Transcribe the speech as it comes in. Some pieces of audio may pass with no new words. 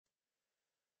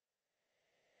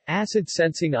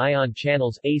Acid-sensing ion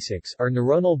channels ASICs are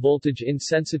neuronal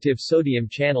voltage-insensitive sodium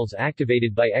channels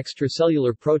activated by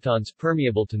extracellular protons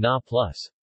permeable to Na+.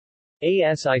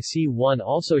 ASIC1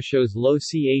 also shows low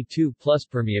Ca2+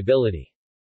 permeability.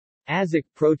 ASIC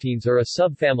proteins are a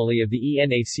subfamily of the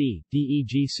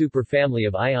ENAC-DEG superfamily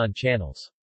of ion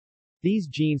channels. These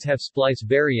genes have splice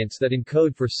variants that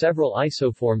encode for several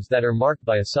isoforms that are marked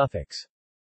by a suffix.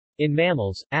 In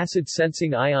mammals,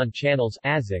 acid-sensing ion channels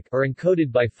ASIC are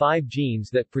encoded by 5 genes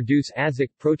that produce ASIC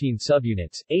protein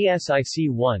subunits,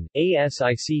 ASIC1,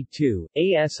 ASIC2,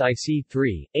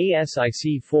 ASIC3,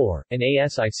 ASIC4, and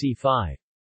ASIC5.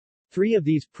 3 of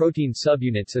these protein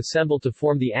subunits assemble to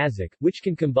form the ASIC, which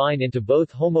can combine into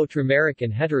both homotrimeric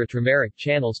and heterotrimeric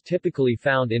channels typically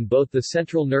found in both the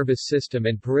central nervous system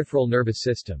and peripheral nervous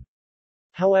system.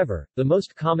 However, the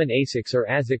most common ASICs are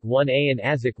ASIC1A and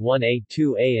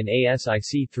ASIC1A2A and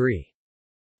ASIC3.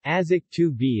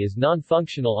 ASIC2B is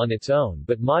non-functional on its own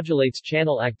but modulates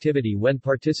channel activity when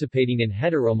participating in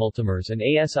heteromultimers, and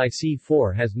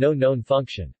ASIC4 has no known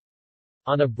function.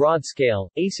 On a broad scale,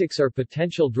 ASICs are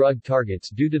potential drug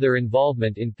targets due to their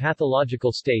involvement in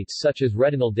pathological states such as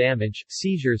retinal damage,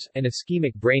 seizures, and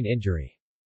ischemic brain injury.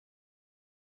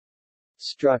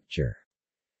 Structure.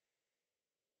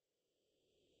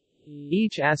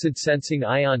 Each acid-sensing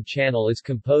ion channel is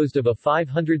composed of a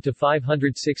 500 to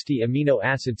 560 amino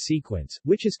acid sequence,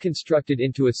 which is constructed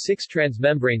into a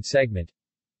 6-transmembrane segment,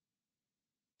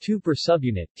 2 per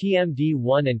subunit,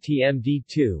 TMD1 and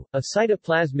TMD2, a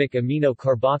cytoplasmic amino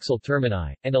carboxyl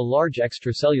termini, and a large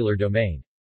extracellular domain.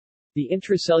 The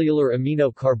intracellular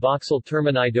amino carboxyl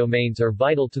termini domains are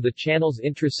vital to the channel's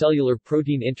intracellular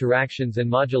protein interactions and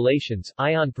modulations,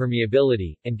 ion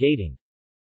permeability, and gating.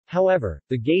 However,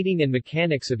 the gating and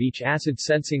mechanics of each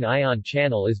acid-sensing ion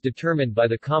channel is determined by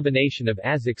the combination of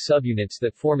ASIC subunits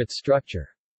that form its structure.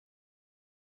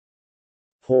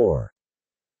 Pore.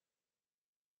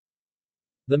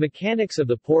 The mechanics of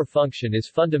the pore function is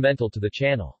fundamental to the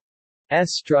channel's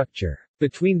structure.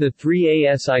 Between the 3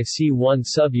 ASIC1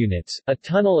 subunits, a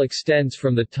tunnel extends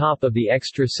from the top of the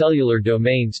extracellular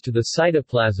domains to the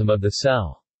cytoplasm of the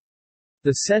cell.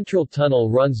 The central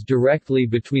tunnel runs directly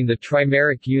between the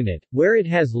trimeric unit, where it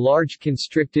has large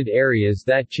constricted areas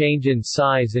that change in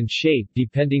size and shape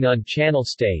depending on channel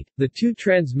state, the 2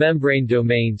 transmembrane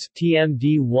domains,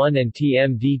 TMD1 and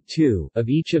TMD2, of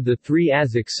each of the 3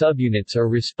 ASIC subunits are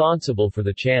responsible for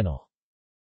the channel's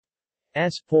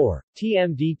pore.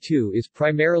 TMD2 is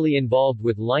primarily involved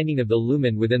with lining of the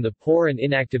lumen within the pore and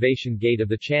inactivation gate of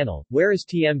the channel, whereas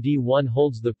TMD1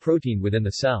 holds the protein within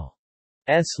the cell.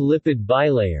 Lipid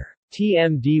bilayer.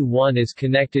 TMD1 is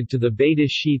connected to the beta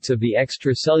sheets of the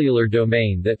extracellular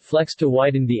domain that flex to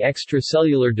widen the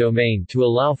extracellular domain to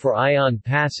allow for ion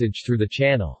passage through the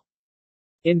channel.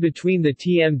 In between the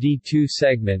TMD2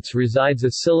 segments resides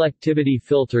a selectivity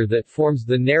filter that forms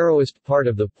the narrowest part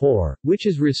of the pore, which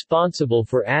is responsible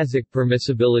for ASIC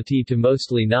permissibility to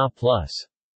mostly Na+.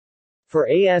 For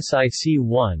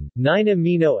ASIC1, 9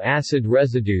 amino acid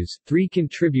residues, 3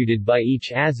 contributed by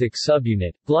each ASIC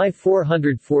subunit, Gly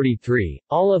 443,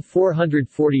 Olive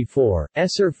 444,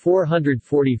 Esser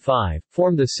 445,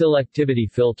 form the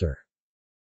selectivity filter.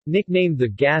 Nicknamed the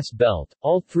gas belt,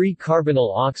 all 3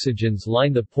 carbonyl oxygens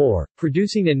line the pore,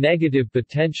 producing a negative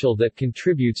potential that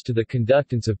contributes to the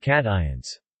conductance of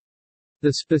cations.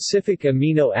 The specific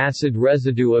amino acid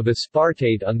residue of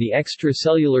aspartate on the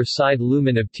extracellular side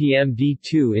lumen of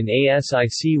TMD2 in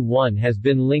ASIC1 has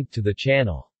been linked to the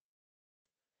channel's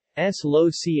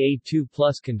low Ca2+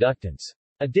 conductance.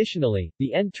 Additionally,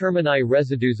 the N-termini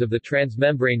residues of the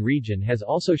transmembrane region has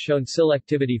also shown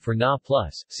selectivity for Na+,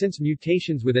 since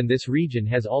mutations within this region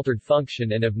has altered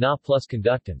function and of Na+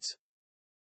 conductance.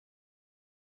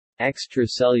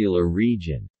 Extracellular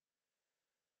region.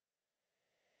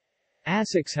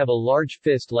 ASICs have a large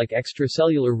fist-like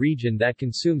extracellular region that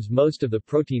consumes most of the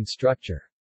protein structure.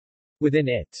 Within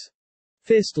its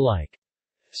fist-like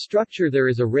structure there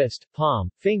is a wrist,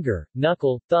 palm, finger,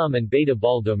 knuckle, thumb and beta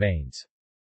ball domains.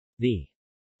 The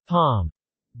palm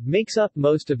makes up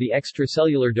most of the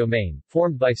extracellular domain,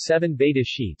 formed by 7 beta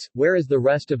sheets, whereas the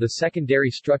rest of the secondary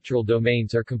structural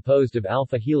domains are composed of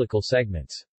alpha helical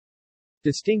segments.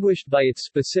 Distinguished by its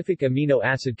specific amino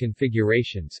acid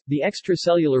configurations, the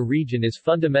extracellular region is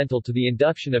fundamental to the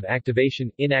induction of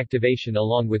activation-inactivation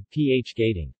along with pH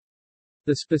gating.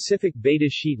 The specific beta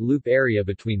sheet loop area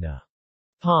between the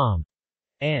palm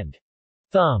and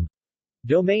thumb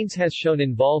domains has shown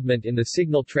involvement in the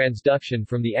signal transduction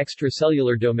from the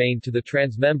extracellular domain to the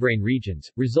transmembrane regions,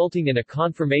 resulting in a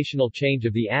conformational change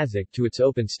of the ASIC to its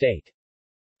open state.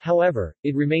 However,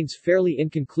 it remains fairly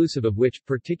inconclusive of which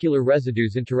particular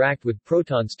residues interact with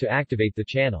protons to activate the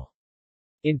channel.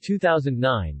 In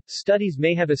 2009, studies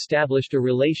may have established a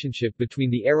relationship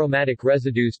between the aromatic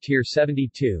residues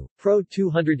TR72,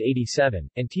 Pro-287,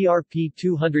 and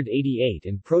TRP-288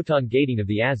 and proton gating of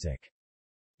the azic.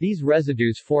 These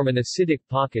residues form an acidic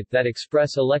pocket that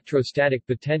express electrostatic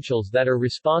potentials that are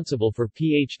responsible for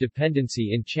pH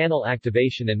dependency in channel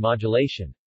activation and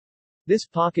modulation. This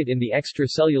pocket in the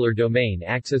extracellular domain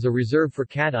acts as a reserve for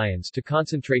cations to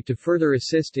concentrate to further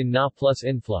assist in Na+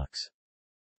 influx.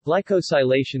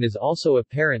 Glycosylation is also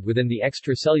apparent within the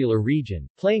extracellular region,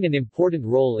 playing an important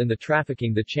role in the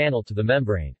trafficking the channel to the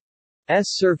membrane's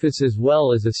surface as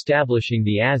well as establishing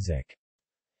the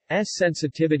azic's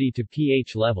sensitivity to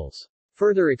pH levels.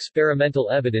 Further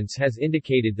experimental evidence has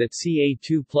indicated that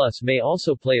Ca2+ may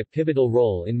also play a pivotal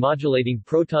role in modulating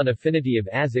proton affinity of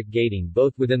azic gating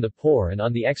both within the pore and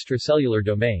on the extracellular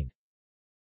domain.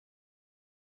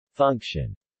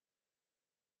 Function.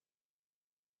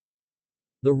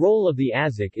 The role of the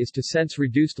azic is to sense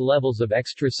reduced levels of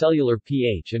extracellular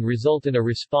pH and result in a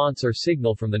response or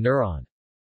signal from the neuron.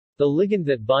 The ligand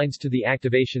that binds to the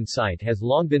activation site has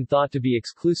long been thought to be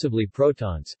exclusively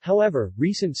protons. However,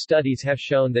 recent studies have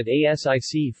shown that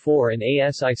ASIC4 and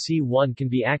ASIC1 can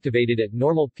be activated at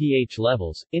normal pH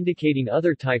levels, indicating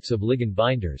other types of ligand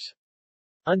binders.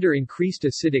 Under increased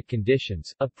acidic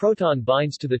conditions, a proton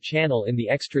binds to the channel in the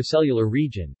extracellular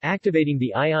region, activating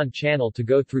the ion channel to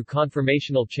go through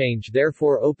conformational change,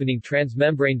 therefore opening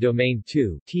transmembrane domain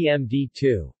 2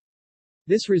 (TMD2).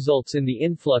 This results in the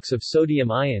influx of sodium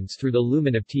ions through the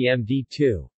lumen of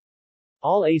TMD2.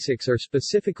 All ASICs are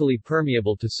specifically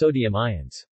permeable to sodium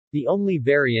ions. The only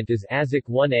variant is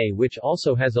ASIC1A, which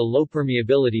also has a low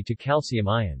permeability to calcium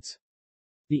ions.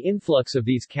 The influx of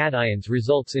these cations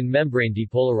results in membrane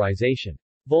depolarization.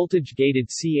 Voltage-gated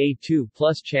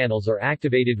Ca2+ channels are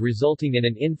activated, resulting in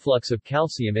an influx of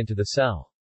calcium into the cell.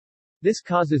 This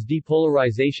causes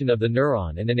depolarization of the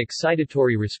neuron and an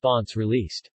excitatory response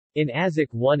released. In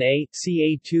ASIC1A,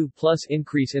 Ca2+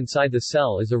 increase inside the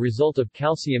cell is a result of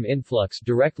calcium influx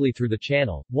directly through the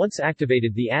channel. Once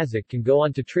activated, the azic can go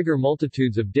on to trigger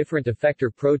multitudes of different effector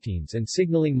proteins and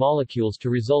signaling molecules to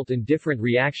result in different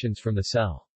reactions from the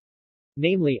cell.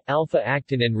 Namely,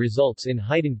 alpha-actinin results in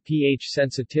heightened pH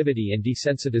sensitivity and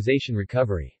desensitization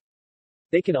recovery.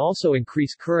 They can also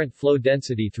increase current flow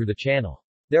density through the channel.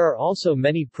 There are also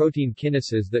many protein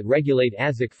kinases that regulate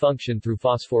azic function through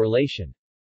phosphorylation.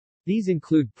 These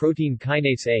include protein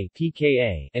kinase A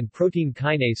 (pKa) and protein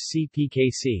kinase C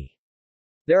 (pKc).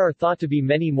 There are thought to be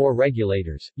many more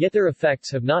regulators, yet their effects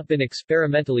have not been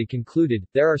experimentally concluded.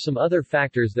 There are some other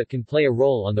factors that can play a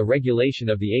role on the regulation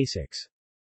of the ASICs.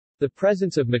 The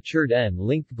presence of matured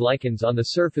N-linked glycans on the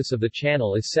surface of the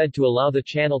channel is said to allow the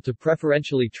channel to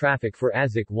preferentially traffic for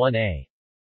ASIC1A.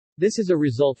 This is a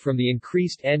result from the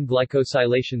increased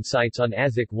N-glycosylation sites on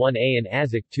ASIC1A and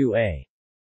ASIC2A.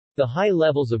 The high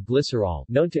levels of glycerol,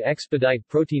 known to expedite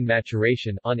protein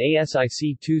maturation, on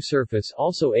ASIC2 surface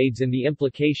also aids in the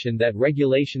implication that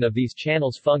regulation of these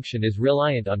channels' function is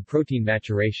reliant on protein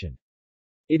maturation.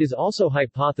 It is also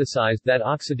hypothesized that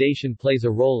oxidation plays a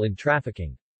role in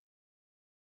trafficking.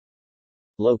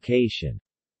 Location.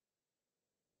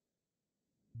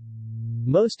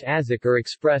 Most ASIC are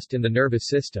expressed in the nervous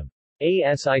system.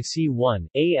 ASIC1,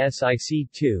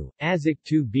 ASIC2,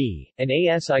 ASIC2B, and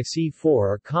ASIC4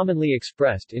 are commonly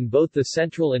expressed in both the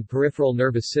central and peripheral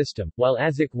nervous system, while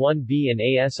ASIC1B and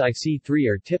ASIC3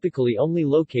 are typically only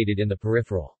located in the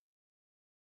peripheral.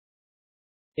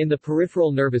 In the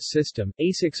peripheral nervous system,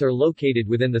 ASICs are located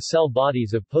within the cell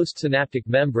bodies of postsynaptic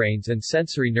membranes and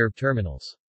sensory nerve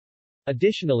terminals.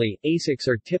 Additionally, ASICs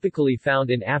are typically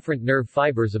found in afferent nerve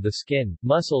fibers of the skin,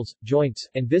 muscles, joints,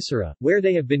 and viscera, where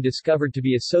they have been discovered to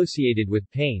be associated with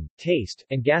pain, taste,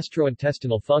 and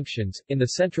gastrointestinal functions. In the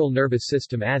central nervous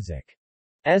system,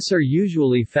 ASICs are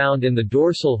usually found in the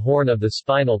dorsal horn of the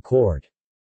spinal cord.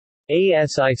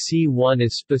 ASIC1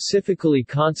 is specifically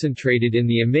concentrated in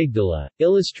the amygdala,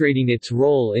 illustrating its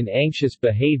role in anxious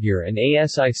behavior, and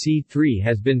ASIC3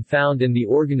 has been found in the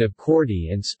organ of Corti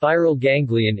and spiral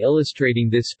ganglion, illustrating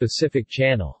this specific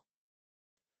channel's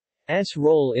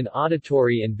role in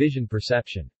auditory and vision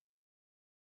perception.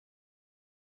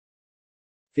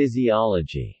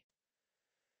 Physiology.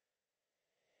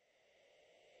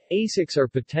 ASICs are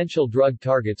potential drug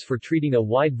targets for treating a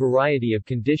wide variety of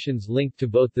conditions linked to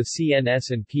both the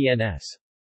CNS and PNS.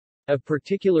 Of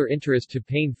particular interest to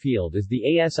pain field is the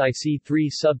ASIC3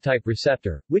 subtype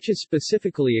receptor, which is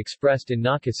specifically expressed in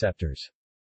nociceptors.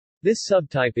 This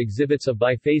subtype exhibits a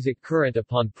biphasic current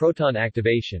upon proton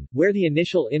activation, where the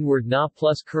initial inward Na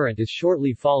plus current is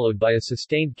shortly followed by a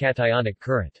sustained cationic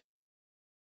current.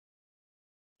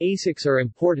 ASICs are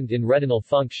important in retinal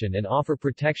function and offer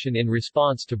protection in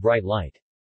response to bright light.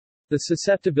 The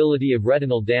susceptibility of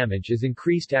retinal damage is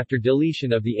increased after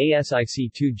deletion of the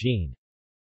ASIC2 gene.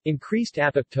 Increased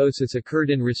apoptosis occurred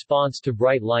in response to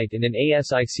bright light in an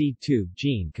ASIC2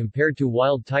 gene compared to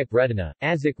wild-type retina.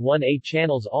 ASIC1A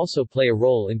channels also play a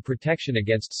role in protection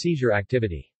against seizure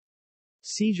activity.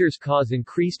 Seizures cause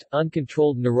increased,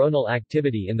 uncontrolled neuronal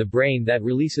activity in the brain that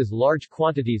releases large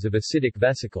quantities of acidic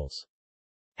vesicles.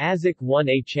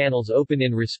 ASIC1A channels open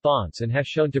in response and have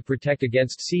shown to protect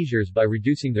against seizures by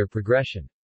reducing their progression.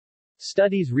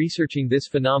 Studies researching this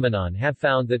phenomenon have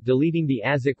found that deleting the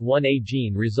ASIC1A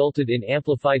gene resulted in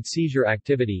amplified seizure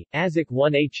activity.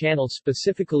 ASIC1A channels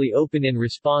specifically open in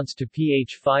response to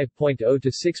pH 5.0 to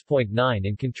 6.9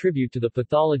 and contribute to the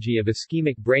pathology of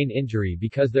ischemic brain injury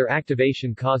because their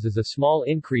activation causes a small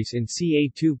increase in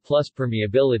Ca2+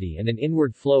 permeability and an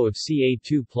inward flow of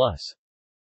Ca2+.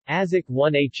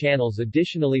 ASIC1A channels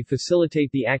additionally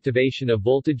facilitate the activation of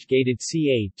voltage-gated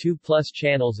Ca2+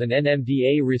 channels and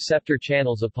NMDA receptor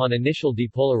channels upon initial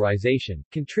depolarization,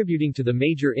 contributing to the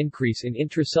major increase in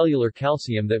intracellular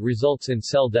calcium that results in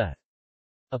cell death.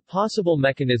 A possible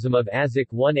mechanism of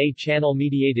ASIC1A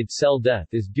channel-mediated cell death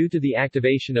is due to the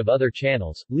activation of other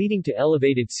channels, leading to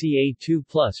elevated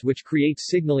Ca2+, which creates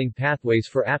signaling pathways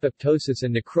for apoptosis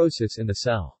and necrosis in the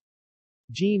cell.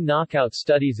 Gene knockout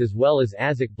studies as well as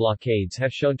ASIC blockades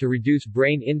have shown to reduce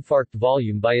brain infarct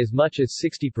volume by as much as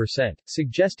 60%,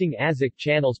 suggesting ASIC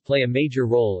channels play a major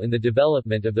role in the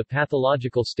development of the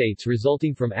pathological states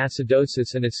resulting from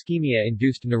acidosis and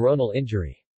ischemia-induced neuronal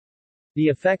injury. The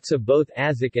effects of both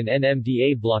ASIC and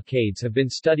NMDA blockades have been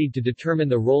studied to determine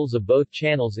the roles of both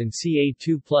channels in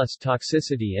Ca2+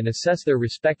 toxicity and assess their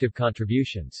respective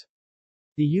contributions.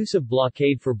 The use of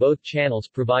blockade for both channels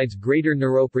provides greater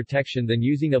neuroprotection than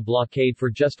using a blockade for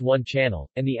just one channel,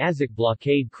 and the ASIC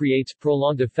blockade creates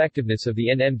prolonged effectiveness of the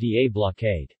NMDA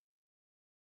blockade.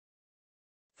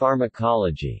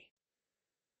 Pharmacology.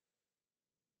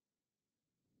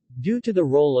 Due to the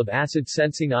role of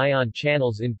acid-sensing ion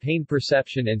channels in pain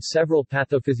perception and several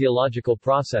pathophysiological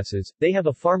processes, they have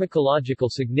a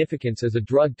pharmacological significance as a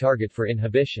drug target for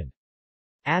inhibition.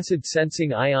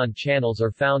 Acid-sensing ion channels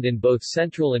are found in both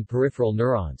central and peripheral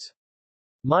neurons.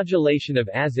 Modulation of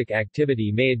ASIC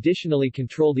activity may additionally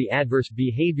control the adverse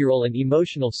behavioral and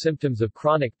emotional symptoms of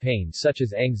chronic pain such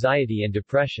as anxiety and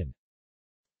depression.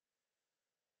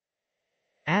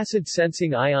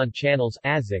 Acid-sensing ion channels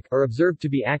ASIC are observed to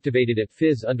be activated at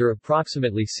Phys under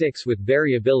approximately 6 with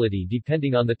variability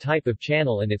depending on the type of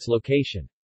channel and its location.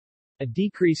 A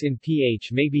decrease in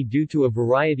pH may be due to a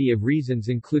variety of reasons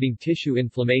including tissue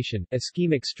inflammation,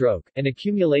 ischemic stroke, and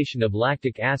accumulation of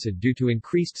lactic acid due to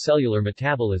increased cellular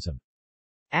metabolism.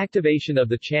 Activation of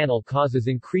the channel causes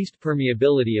increased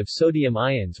permeability of sodium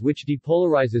ions which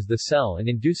depolarizes the cell and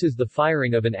induces the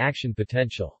firing of an action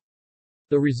potential.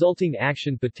 The resulting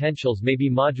action potentials may be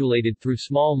modulated through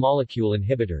small molecule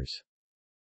inhibitors.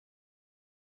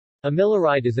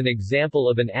 Amiloride is an example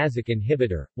of an ASIC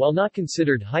inhibitor, while not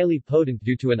considered highly potent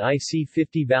due to an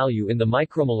IC50 value in the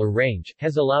micromolar range,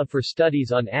 has allowed for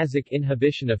studies on ASIC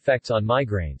inhibition effects on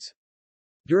migraines.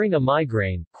 During a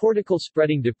migraine, cortical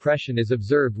spreading depression is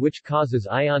observed which causes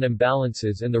ion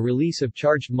imbalances and the release of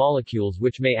charged molecules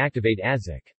which may activate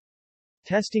ASIC.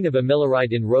 Testing of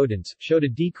amiloride in rodents showed a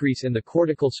decrease in the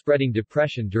cortical spreading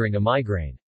depression during a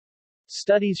migraine.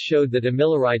 Studies showed that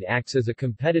amiloride acts as a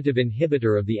competitive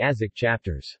inhibitor of the ASIC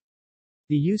chapters.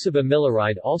 The use of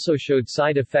amiloride also showed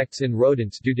side effects in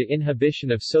rodents due to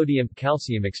inhibition of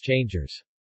sodium-calcium exchangers.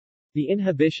 The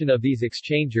inhibition of these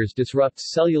exchangers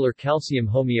disrupts cellular calcium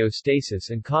homeostasis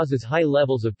and causes high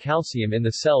levels of calcium in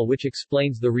the cell, which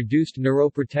explains the reduced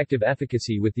neuroprotective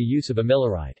efficacy with the use of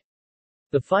amiloride.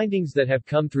 The findings that have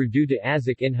come through due to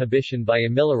ASIC inhibition by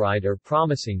amiloride are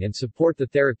promising and support the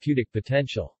therapeutic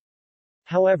potential.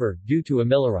 However, due to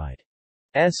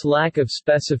amiloride's lack of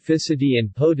specificity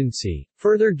and potency,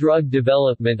 further drug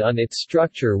development on its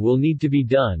structure will need to be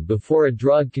done before a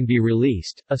drug can be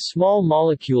released. A small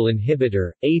molecule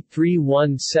inhibitor,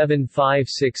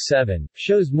 A317567,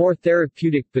 shows more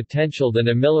therapeutic potential than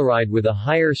amiloride with a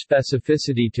higher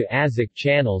specificity to ASIC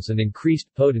channels and increased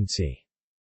potency.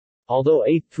 Although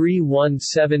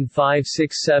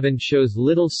A317567 shows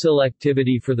little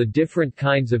selectivity for the different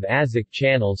kinds of ASIC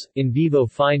channels, in vivo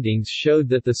findings showed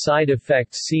that the side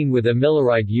effects seen with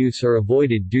amiloride use are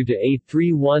avoided due to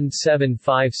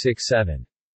A317567.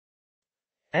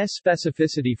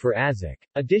 specificity for ASIC.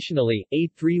 Additionally,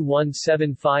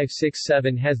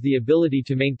 8317567 has the ability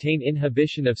to maintain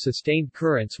inhibition of sustained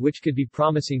currents, which could be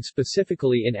promising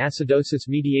specifically in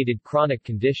acidosis-mediated chronic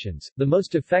conditions. The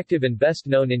most effective and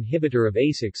best-known inhibitor of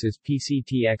ASICs is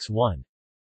PCTX1.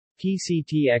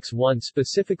 PCTX1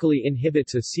 specifically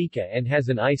inhibits ASICA and has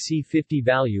an IC50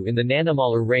 value in the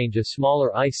nanomolar range, a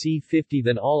smaller IC50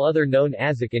 than all other known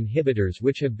ASIC inhibitors,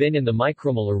 which have been in the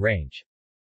micromolar range.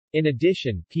 In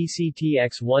addition,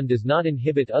 PCTX1 does not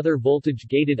inhibit other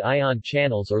voltage-gated ion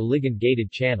channels or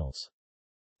ligand-gated channels.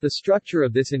 The structure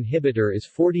of this inhibitor is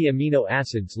 40 amino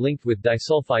acids linked with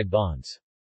disulfide bonds.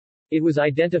 It was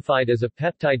identified as a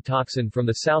peptide toxin from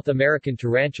the South American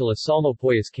tarantula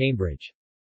Psalmopoeus cambridge.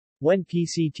 When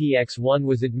PCTX1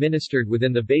 was administered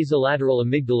within the basolateral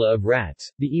amygdala of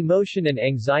rats, the emotion and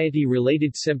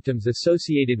anxiety-related symptoms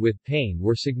associated with pain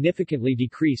were significantly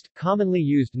decreased. Commonly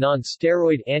used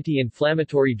non-steroid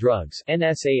anti-inflammatory drugs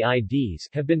 (NSAIDs)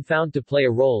 have been found to play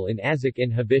a role in ASIC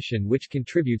inhibition, which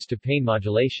contributes to pain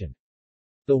modulation.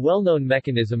 The well-known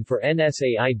mechanism for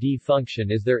NSAID function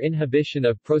is their inhibition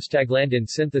of prostaglandin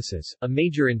synthesis, a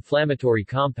major inflammatory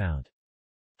compound.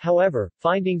 However,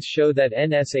 findings show that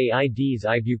NSAIDs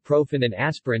ibuprofen and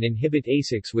aspirin inhibit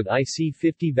ASICs with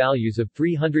IC50 values of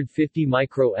 350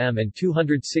 µm and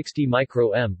 260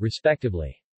 µm,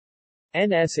 respectively.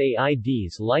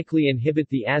 NSAIDs likely inhibit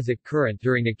the ASIC current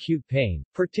during acute pain,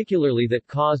 particularly that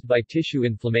caused by tissue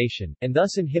inflammation, and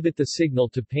thus inhibit the signal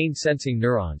to pain-sensing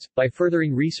neurons. By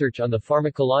furthering research on the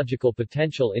pharmacological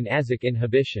potential in ASIC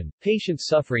inhibition, patients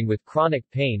suffering with chronic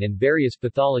pain and various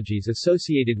pathologies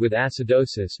associated with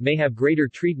acidosis may have greater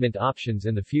treatment options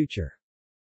in the future.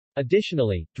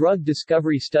 Additionally, drug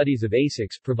discovery studies of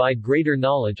ASICs provide greater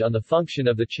knowledge on the function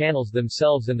of the channels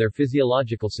themselves and their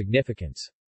physiological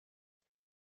significance.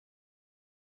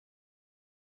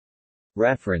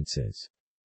 References